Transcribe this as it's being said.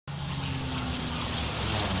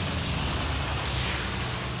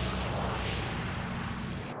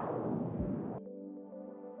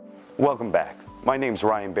Welcome back. My name's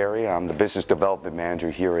Ryan Berry. I'm the Business Development Manager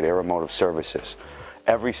here at Aeromotive Services.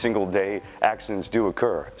 Every single day, accidents do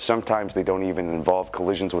occur. Sometimes they don't even involve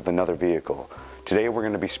collisions with another vehicle. Today we're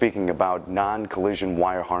going to be speaking about non-collision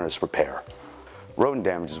wire harness repair. Rodent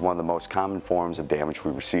damage is one of the most common forms of damage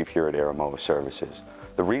we receive here at Aeromotive Services.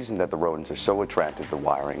 The reason that the rodents are so attracted to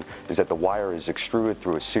wiring is that the wire is extruded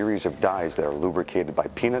through a series of dyes that are lubricated by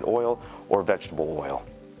peanut oil or vegetable oil.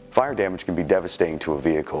 Fire damage can be devastating to a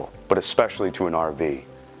vehicle, but especially to an RV.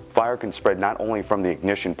 Fire can spread not only from the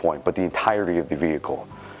ignition point, but the entirety of the vehicle.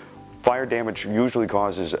 Fire damage usually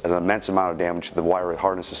causes an immense amount of damage to the wire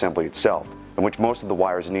harness assembly itself, in which most of the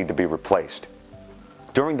wires need to be replaced.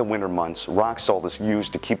 During the winter months, rock salt is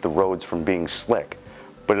used to keep the roads from being slick,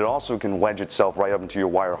 but it also can wedge itself right up into your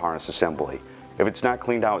wire harness assembly. If it's not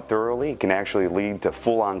cleaned out thoroughly, it can actually lead to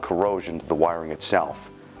full-on corrosion to the wiring itself.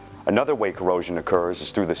 Another way corrosion occurs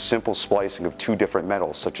is through the simple splicing of two different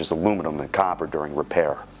metals, such as aluminum and copper, during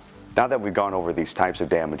repair. Now that we've gone over these types of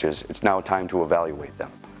damages, it's now time to evaluate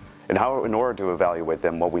them. In order to evaluate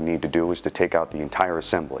them, what we need to do is to take out the entire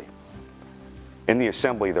assembly. In the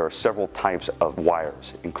assembly, there are several types of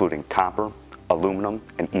wires, including copper, aluminum,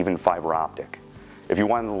 and even fiber optic. If you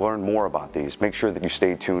want to learn more about these, make sure that you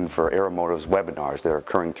stay tuned for Aeromotive's webinars that are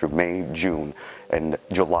occurring through May, June, and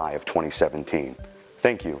July of 2017.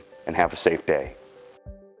 Thank you, and have a safe day.